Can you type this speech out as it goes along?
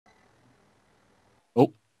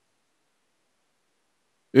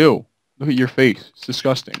Ew. Look at your face. It's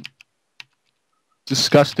disgusting.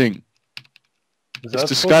 Disgusting. Is It's that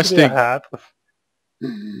supposed to be a disgusting. hat?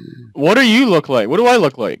 What do you look like? What do I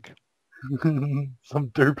look like? Some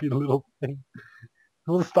derpy little thing.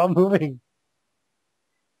 Will stop moving.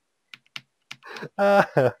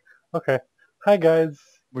 Okay. Hi guys.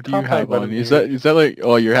 What do you Top Hi have on? Button Is here. that like,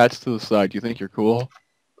 oh, your hat's to the side. Do you think you're cool?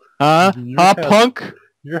 Huh? Your Huh, hat, punk?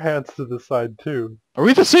 your hat's to the side too. Are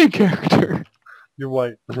we the same character? You're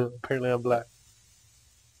white. Apparently I'm black.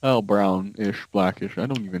 Oh, brownish, blackish. I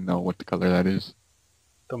don't even know what the color that is.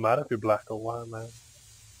 Don't matter if you're black or white, man.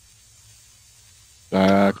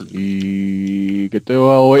 Exactly. Get the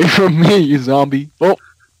hell away from me, you zombie. Oh,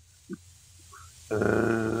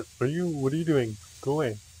 What are you doing? Go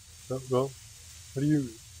away. Go. What are you?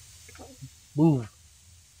 Move.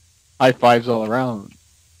 high fives all around.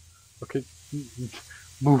 Okay.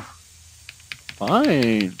 Move.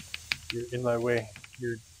 Fine. You're in my way.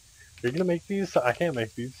 You're gonna make these? I can't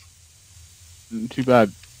make these. Too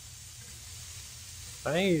bad.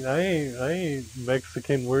 I ain't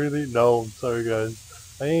Mexican worthy. No, I'm sorry guys.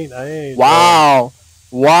 I ain't. Wow.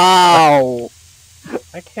 Wow.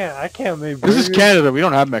 I can't make This burgers. is Canada. We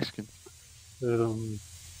don't have Mexicans. Um,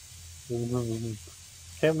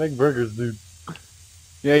 can't make burgers, dude.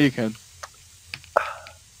 Yeah, you can.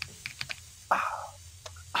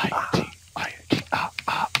 I-N-T. I-N-T.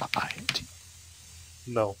 I-N-T.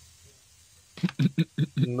 No.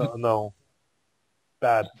 No.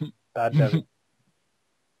 Bad. Bad Debbie.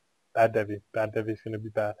 Bad Debbie. Bad Debbie's gonna be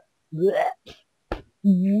bad.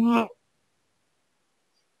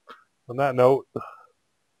 On that note,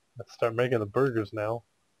 let's start making the burgers now.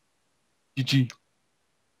 GG.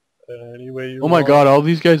 Anyway you Oh my want. god, all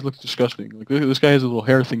these guys look disgusting. Like, look, this guy has a little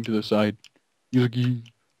hair thing to the side. He's like,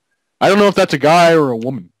 I don't know if that's a guy or a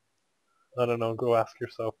woman. I don't know, go ask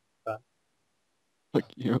yourself that. Like,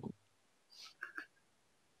 you know.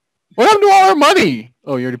 What happened to all our money?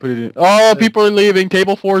 Oh, you already put it in. Oh, people are leaving.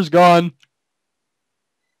 Table 4's gone.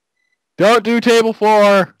 Don't do table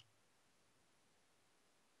 4.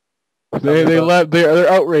 They left. They're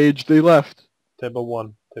outraged. They left. Table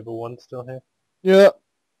 1. Table 1 still here? Yeah.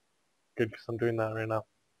 Good, because I'm doing that right now.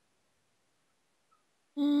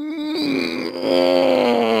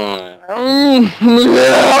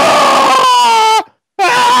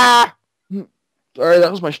 Sorry,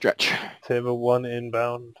 that was my stretch. Table 1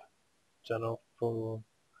 inbound. General food.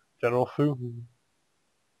 General food.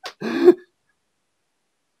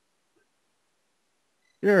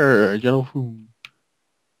 Yeah, General Food.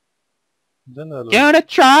 General. Gonna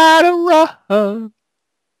try to run.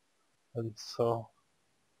 And so.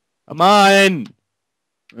 Come on.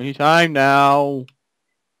 Anytime now.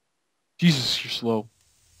 Jesus, you're slow.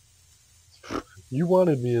 You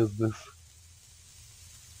wanted me as this.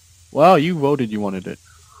 Well, you voted you wanted it.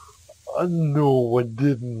 No, I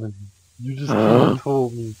didn't. You just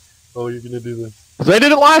told me, oh, you're gonna do this. Because I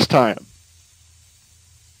did it last time.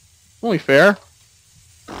 Only fair.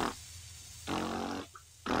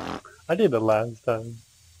 I did it last time.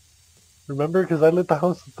 Remember? Because I lit the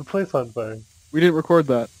place on fire. We didn't record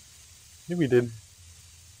that. Yeah, we did.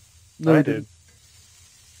 No, I we did. didn't.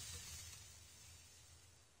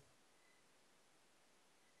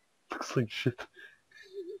 Looks like shit.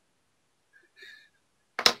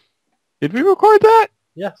 Did we record that?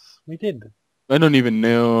 Yes, we did. I don't even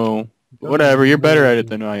know. Whatever, you're better at it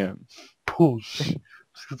than I am. Bullshit.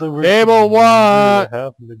 Just 'cause I worked Table for a year one. and a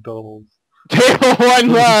half at McDonald's. Table 1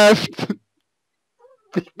 left.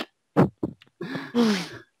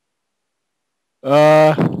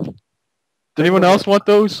 Does anyone else want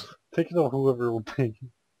those? Take it on whoever will take it.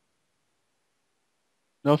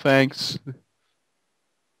 No thanks.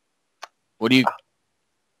 What do you...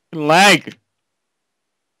 Lag!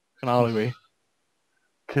 Canali.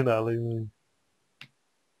 Canali.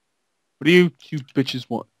 What do you bitches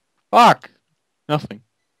want? Fuck! Nothing.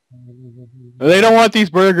 They don't want these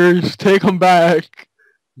burgers. Take them back.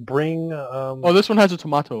 Bring, Oh, this one has a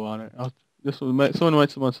tomato on it. Someone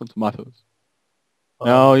might want some tomatoes.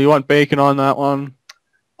 No, you want bacon on that one?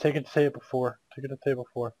 Take it to table 4. Take it to table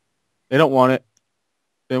 4. They don't want it.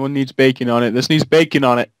 That one needs bacon on it. This needs bacon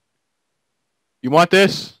on it. You want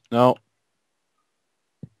this? No.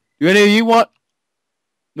 Do any of you want?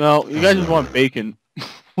 No, you guys just want bacon.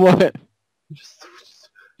 What?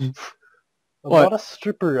 I What? bought a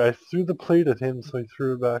stripper. I threw the plate at him, so he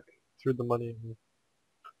threw it back. Threw the money at me.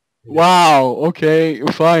 Wow. Okay.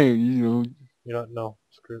 Fine. You know. You know, no.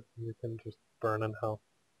 Screw it. You can just burn in hell.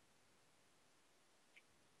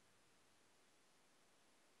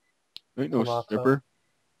 Ain't no Tomato. stripper.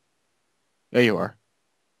 There you are.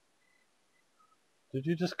 Did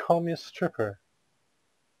you just call me a stripper?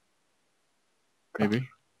 Maybe.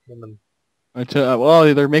 Woman.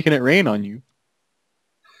 Well, they're making it rain on you.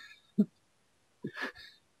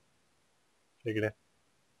 Take it in.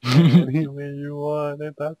 Any way you want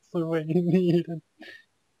it, that's the way you need it.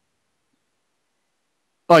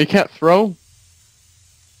 Oh, you can't throw?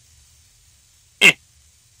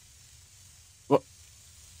 What?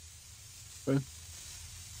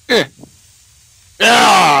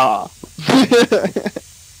 Ah!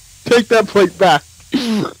 Take that plate back.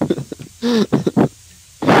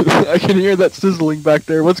 I can hear that sizzling back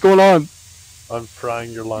there. What's going on? I'm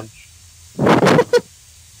frying your lunch.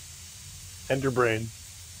 And your brain.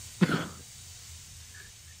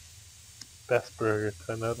 Best burger,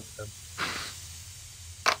 10 out of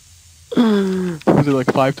 10. Was there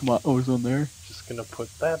like 5 tomatoes on there? Just gonna put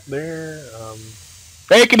that there.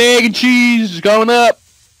 Bacon, egg, and cheese is going up.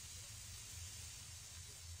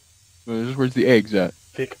 Where's the eggs at?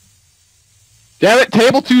 Pick. Damn it,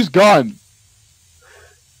 table 2's gone.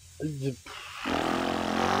 It's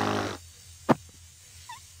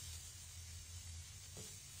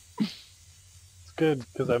good,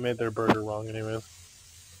 because I made their burger wrong anyways.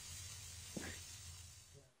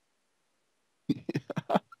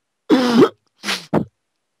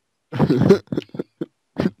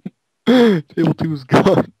 Table 2's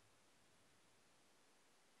gone.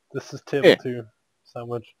 This is table 2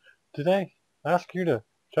 sandwich. Did I ask you to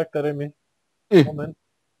check that in me? Woman.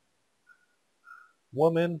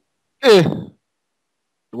 Woman.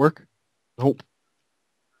 Work? Nope.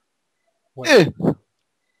 What?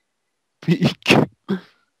 Peek. Give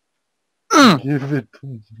it to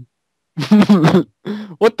me.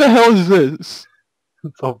 What the hell is this?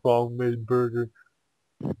 It's a wrong made burger.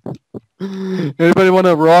 Anybody want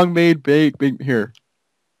a wrong made bake here?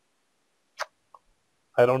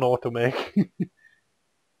 I don't know what to make.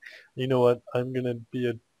 You know what? I'm gonna be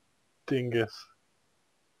a dingus.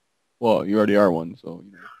 Well, you already are one, so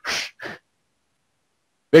you know.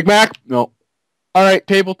 Big Mac? No. Alright,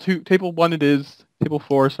 table 1 it is. Table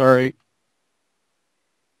 4, sorry.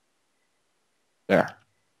 There.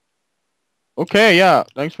 Okay, yeah.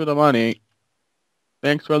 Thanks for the money.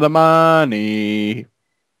 Thanks for the money.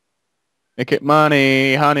 Make it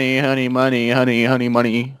money, honey, honey, money, honey, honey,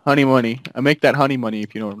 money, honey, money. I make that honey money,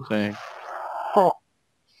 if you know what I'm saying.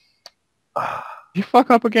 You fuck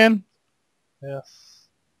up again? Yes.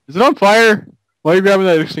 Is it on fire? Why are you grabbing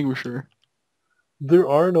that extinguisher? There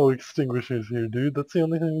are no extinguishers here, dude. That's the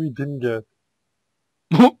only thing we didn't get.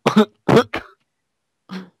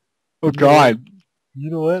 Oh God. You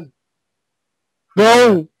know what?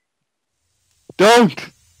 No! Don't!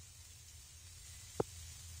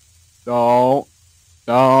 No.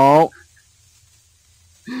 No.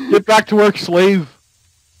 Get back to work, slave.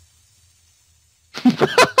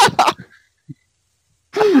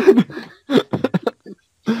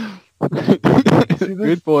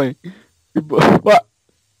 Good boy. Good boy. What?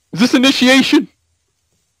 Is this initiation?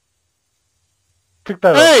 Pick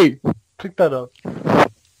that up. Hey! Pick that up.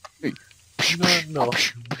 Hey. No.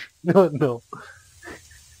 No, no.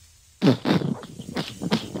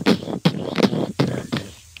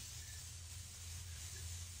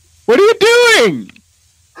 What are you doing?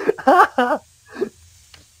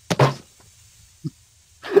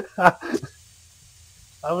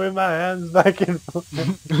 I'm in my hands back and forth.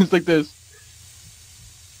 It's like this.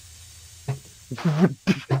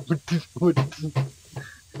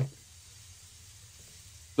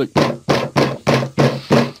 Like.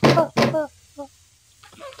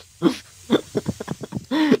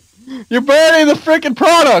 You're burning the freaking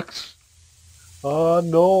products! Oh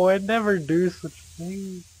no, I never do such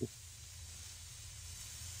things.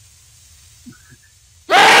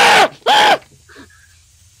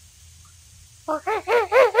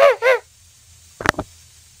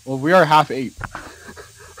 Well, we are half 8.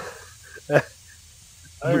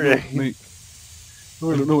 Alright. I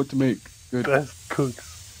don't know what to make. Good. Best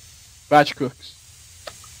cooks. Batch cooks.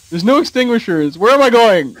 There's no extinguishers. Where am I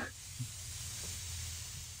going?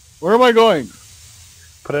 Where am I going?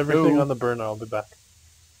 Put everything on the burner, I'll be back.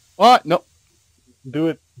 What? No. Do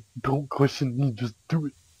it. Don't question me, just do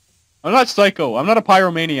it. I'm not psycho. I'm not a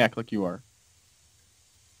pyromaniac like you are.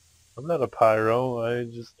 I'm not a pyro, I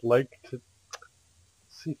just like to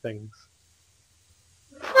see things.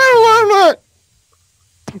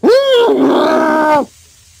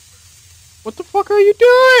 What the fuck are you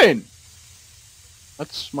doing?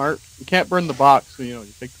 That's smart. You can't burn the box, so you know,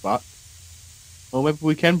 you take the box. Well, maybe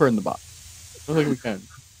we can burn the box. I don't think we can.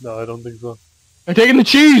 No, I don't think so. They're taking the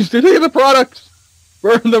cheese! They're taking the products!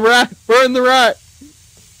 Burn the rat! Burn the rat!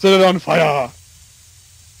 Set it on fire!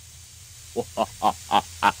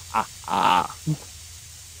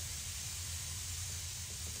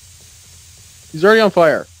 He's already on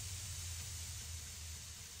fire.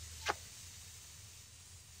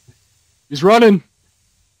 He's running.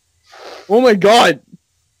 Oh my god.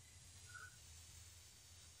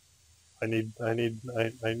 I need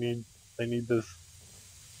this.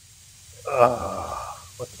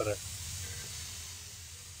 What's better?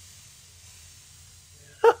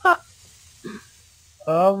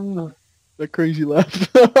 That crazy laugh.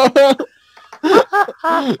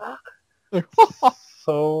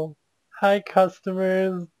 So, hi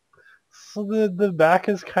customers. So the back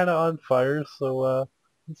is kind of on fire, so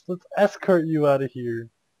let's escort you out of here.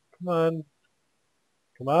 Come on,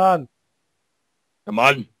 come on, Come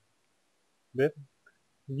on. bit.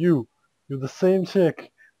 You're the same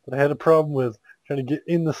chick that I had a problem with trying to get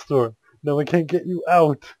in the store. Now I can't get you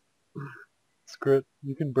out. Screw it,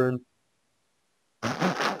 you can burn.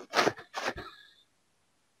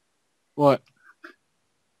 What?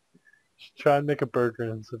 Try and make a burger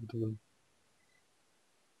and send it to them.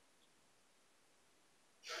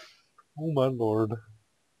 Oh my lord.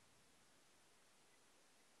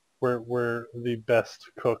 We're the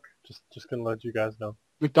best cook. Just gonna let you guys know.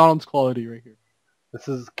 McDonald's quality right here. This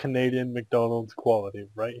is Canadian McDonald's quality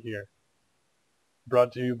right here.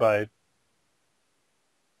 Brought to you by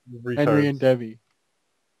retards. Henry and Debbie.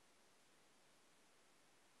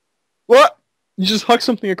 What? You just hucked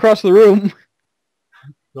something across the room.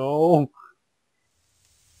 No.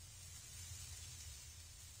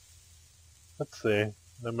 Let's see.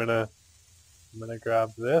 I'm gonna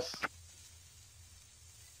grab this.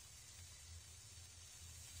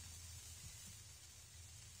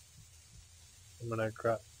 I'm gonna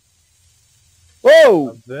grab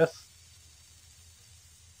Whoa! this.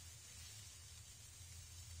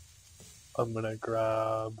 I'm gonna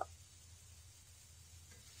grab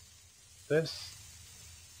this.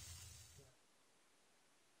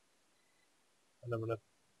 And I'm gonna...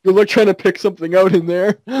 Good luck trying to pick something out in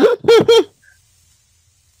there.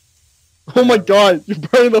 Oh my god, you're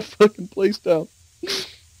burning the fucking place down.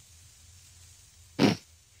 It's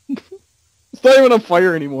not even on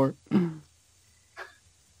fire anymore.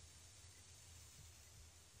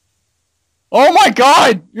 Oh my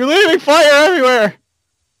god! You're leaving fire everywhere!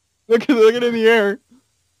 Look at it in the air.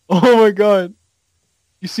 Oh my god.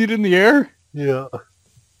 You see it in the air? Yeah.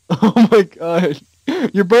 Oh my god.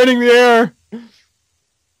 You're burning the air!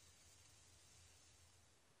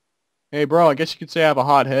 Hey bro, I guess you could say I have a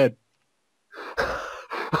hot head.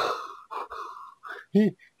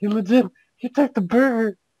 He legit, he took the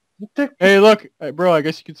burger. He took... Hey look, bro, I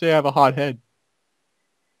guess you could say I have a hot head.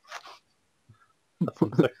 That's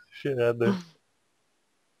some sexy shit out there.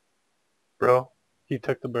 Bro, he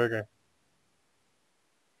took the burger.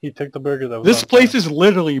 He took the burger that was This on place fire. is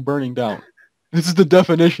literally burning down. This is the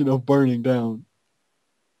definition of burning down.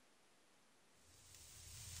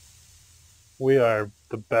 We are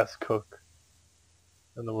the best cook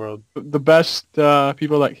in the world. The best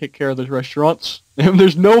people that take care of those restaurants.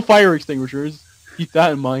 There's no fire extinguishers. Keep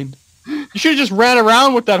that in mind. You should have just ran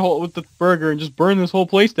around with the burger and just burned this whole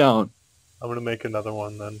place down. I'm gonna make another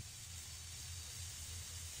one then.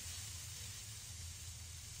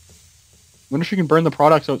 Wonder if you can burn the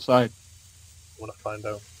products outside. I wanna find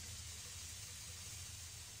out.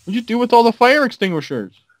 What'd you do with all the fire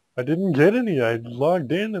extinguishers? I didn't get any. I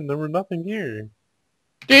logged in and there were nothing here.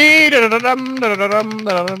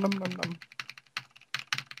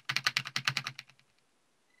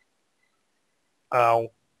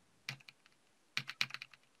 Ow.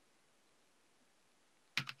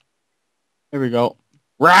 There we go.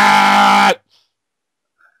 Rat!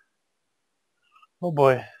 Oh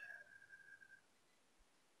boy.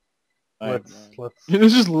 Let's. Let's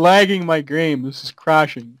This is lagging my game. This is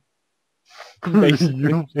crashing.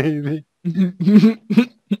 you baby.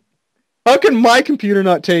 How can my computer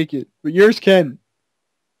not take it, but yours can?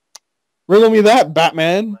 Riddle me that,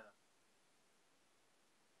 Batman.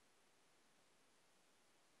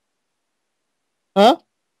 Huh?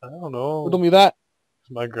 I don't know. Riddle me that.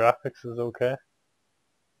 My graphics is okay.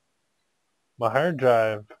 My hard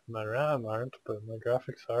drive, my RAM aren't, but my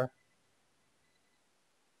graphics are.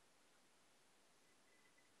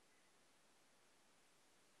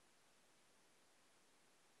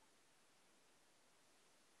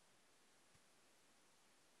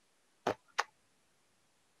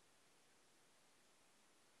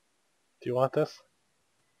 Do you want this?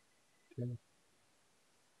 Do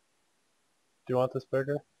you want this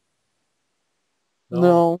burger?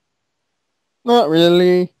 No. Not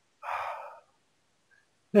really.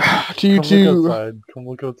 To you Come too. look outside. Come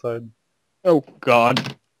look outside. Oh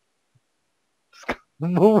god.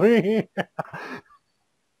 Movie.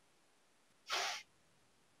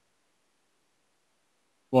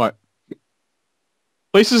 What?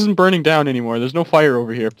 Place isn't burning down anymore. There's no fire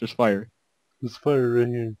over here if there's fire. There's fire right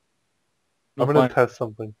here. No I'm gonna fire. test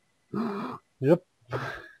something. Yep.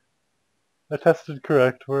 I tested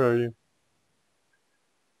correct. Where are you?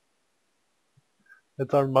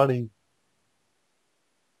 It's our money.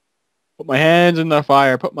 Put my hands in the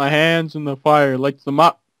fire. Put my hands in the fire. Light them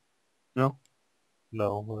up. No?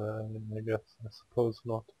 No, I suppose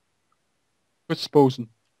not. Quit supposing.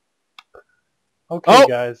 Okay, Oh!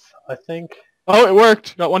 guys. I think Oh, it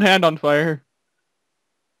worked. Got one hand on fire.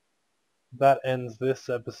 that ends this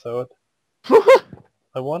episode.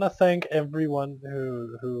 I want to thank everyone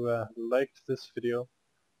who liked this video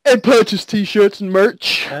And purchase t-shirts and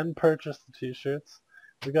merch. and purchased the t-shirts.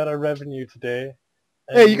 We got our revenue today.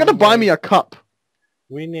 Hey, you gotta buy me a cup.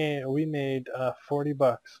 We made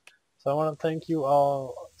 $40. So I want to thank you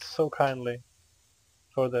all so kindly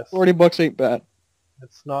for this. $40 ain't bad.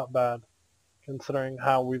 It's not bad, considering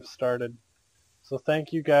how we've started. So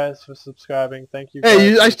thank you guys for subscribing. Thank you. Hey,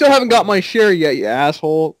 guys I for still haven't got supporting. my share yet, you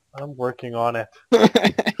asshole. I'm working on it.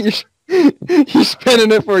 You're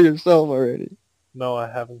spending it for yourself already. No,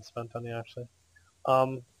 I haven't spent any actually.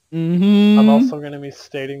 I'm Mm-hmm. also going to be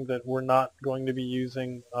stating that we're not going to be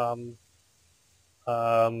using what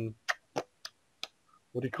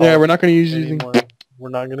do you call it? Yeah, we're not gonna use using. Anymore. We're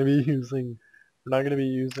not going to be using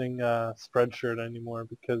Spreadshirt anymore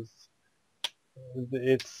because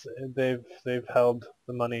they've held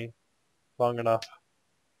the money long enough.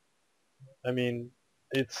 I mean,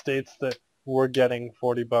 it states that we're getting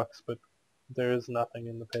 $40, but there is nothing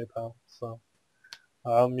in the PayPal. So,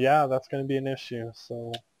 yeah, that's going to be an issue.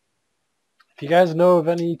 So, if you guys know of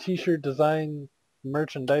any t-shirt design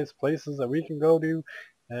merchandise places that we can go to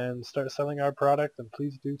and start selling our product, then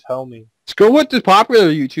please do tell me. Let's go what the popular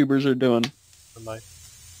YouTubers are doing. I might.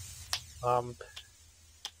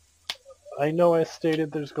 I know I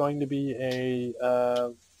stated there's going to be a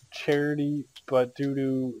charity, but due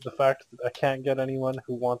to the fact that I can't get anyone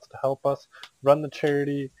who wants to help us run the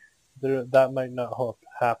charity, that might not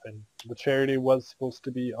happen. The charity was supposed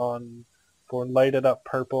to be for Light It Up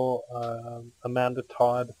Purple, Amanda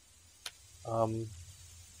Todd,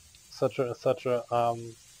 etc.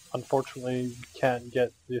 Unfortunately, we can't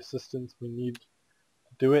get the assistance we need to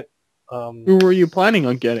do it. Who were you planning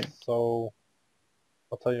on getting? So,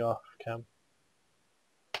 I'll tell you off cam.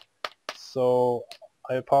 So,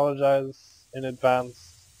 I apologize in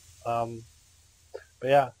advance. But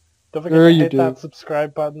yeah, don't forget to hit that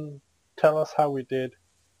subscribe button. Tell us how we did,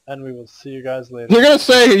 and we will see you guys later. They're gonna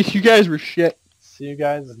say you guys were shit. See you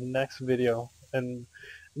guys in the next video. And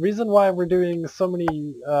the reason why we're doing so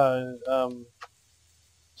many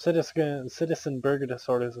citizen burger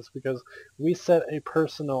disorders is because we set a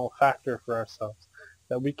personal factor for ourselves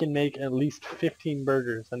that we can make at least 15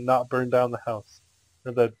 burgers and not burn down the house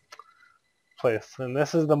or the place. And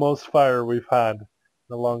this is the most fire we've had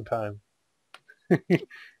in a long time.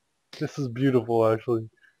 This is beautiful, actually.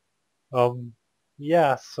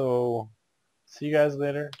 Yeah, so see you guys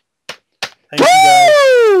later. Thank you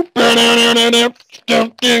guys.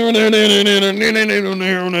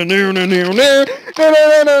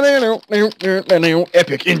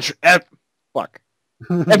 Epic intro. Fuck.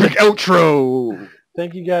 Epic outro.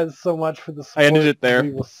 Thank you guys so much for the support. I ended it there.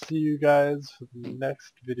 We will see you guys for the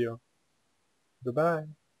next video. Goodbye.